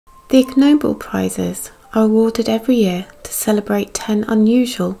The Ig Nobel Prizes are awarded every year to celebrate 10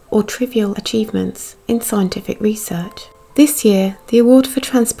 unusual or trivial achievements in scientific research. This year, the award for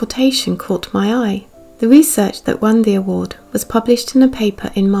transportation caught my eye. The research that won the award was published in a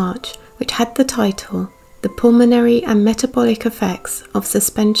paper in March, which had the title, "The Pulmonary and Metabolic Effects of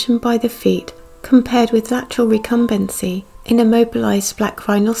Suspension by the Feet Compared with Lateral Recumbency in Immobilized Black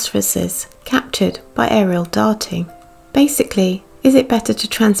Rhinoceroses Captured by Aerial Darting." Basically, is it better to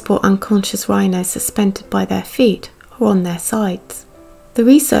transport unconscious rhinos suspended by their feet or on their sides? The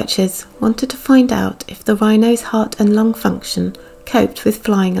researchers wanted to find out if the rhino's heart and lung function coped with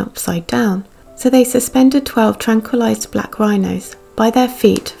flying upside down, so they suspended 12 tranquilized black rhinos by their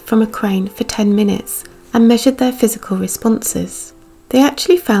feet from a crane for 10 minutes and measured their physical responses. They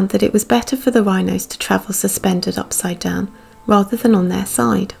actually found that it was better for the rhinos to travel suspended upside down rather than on their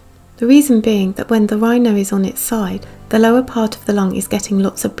side. The reason being that when the rhino is on its side, the lower part of the lung is getting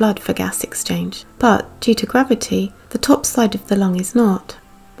lots of blood for gas exchange, but due to gravity, the top side of the lung is not.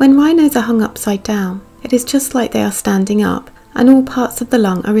 When rhinos are hung upside down, it is just like they are standing up, and all parts of the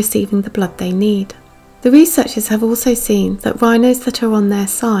lung are receiving the blood they need. The researchers have also seen that rhinos that are on their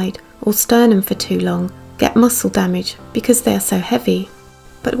side or sternum for too long get muscle damage because they are so heavy.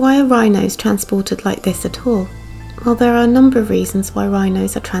 But why are rhinos transported like this at all? Well, there are a number of reasons why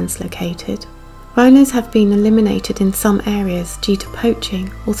rhinos are translocated. Rhinos have been eliminated in some areas due to poaching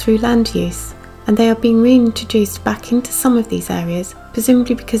or through land use, and they are being reintroduced back into some of these areas,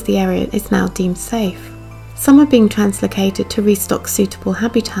 presumably because the area is now deemed safe. Some are being translocated to restock suitable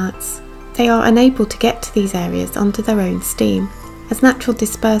habitats. They are unable to get to these areas under their own steam, as natural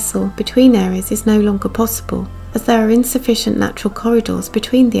dispersal between areas is no longer possible, as there are insufficient natural corridors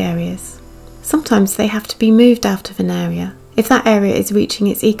between the areas. Sometimes they have to be moved out of an area if that area is reaching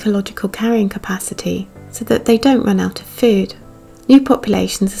its ecological carrying capacity, so that they don't run out of food. New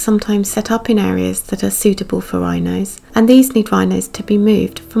populations are sometimes set up in areas that are suitable for rhinos, and these need rhinos to be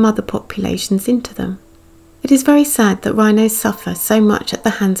moved from other populations into them. It is very sad that rhinos suffer so much at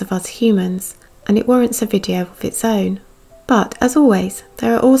the hands of us humans, and it warrants a video of its own. But, as always,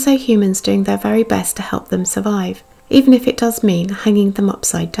 there are also humans doing their very best to help them survive, even if it does mean hanging them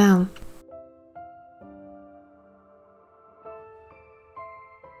upside down.